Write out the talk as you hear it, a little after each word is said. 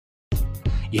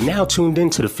You're now tuned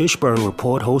into the Fishburne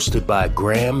Report hosted by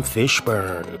Graham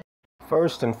Fishburne.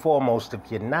 First and foremost, if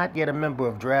you're not yet a member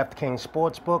of DraftKings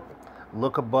Sportsbook,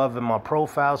 look above in my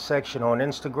profile section on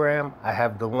Instagram. I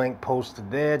have the link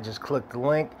posted there. Just click the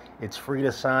link. It's free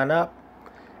to sign up.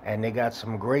 And they got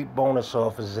some great bonus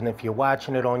offers. And if you're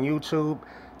watching it on YouTube,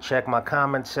 check my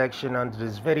comment section under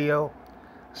this video.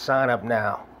 Sign up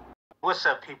now. What's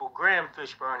up, people? Graham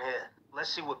Fishburne here. Let's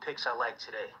see what picks I like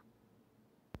today.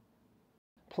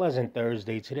 Pleasant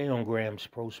Thursday. Today on Graham's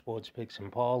Pro Sports Picks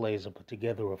and Parlays, I put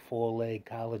together a 4-leg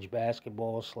college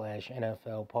basketball /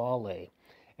 NFL parlay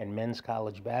and men's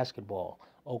college basketball.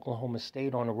 Oklahoma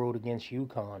State on the road against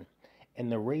UConn. In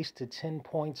the race to 10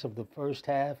 points of the first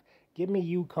half, give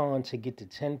me UConn to get to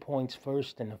 10 points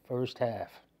first in the first half.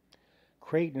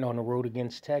 Creighton on the road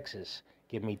against Texas.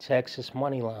 Give me Texas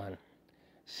money line.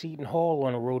 Seton Hall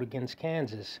on the road against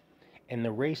Kansas. In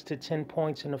the race to 10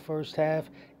 points in the first half,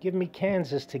 give me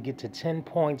Kansas to get to 10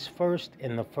 points first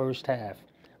in the first half.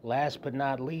 Last but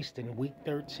not least, in Week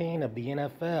 13 of the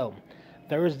NFL,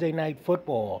 Thursday Night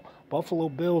Football, Buffalo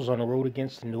Bills on the road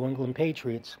against the New England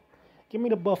Patriots. Give me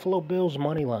the Buffalo Bills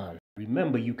money line.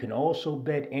 Remember, you can also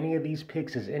bet any of these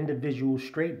picks as individual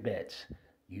straight bets.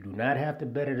 You do not have to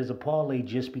bet it as a parlay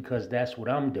just because that's what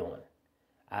I'm doing.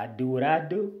 I do what I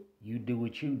do, you do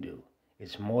what you do.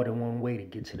 It's more than one way to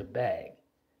get to the bag.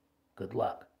 Good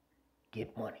luck.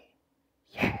 Get money.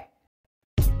 Yeah.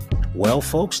 Well,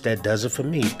 folks, that does it for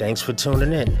me. Thanks for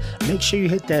tuning in. Make sure you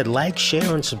hit that like,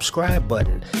 share, and subscribe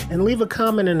button. And leave a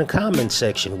comment in the comment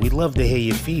section. We'd love to hear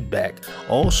your feedback.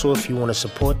 Also, if you want to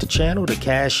support the channel, the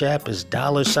Cash App is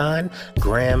 $Graham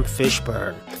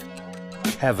Fishburne.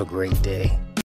 Have a great day.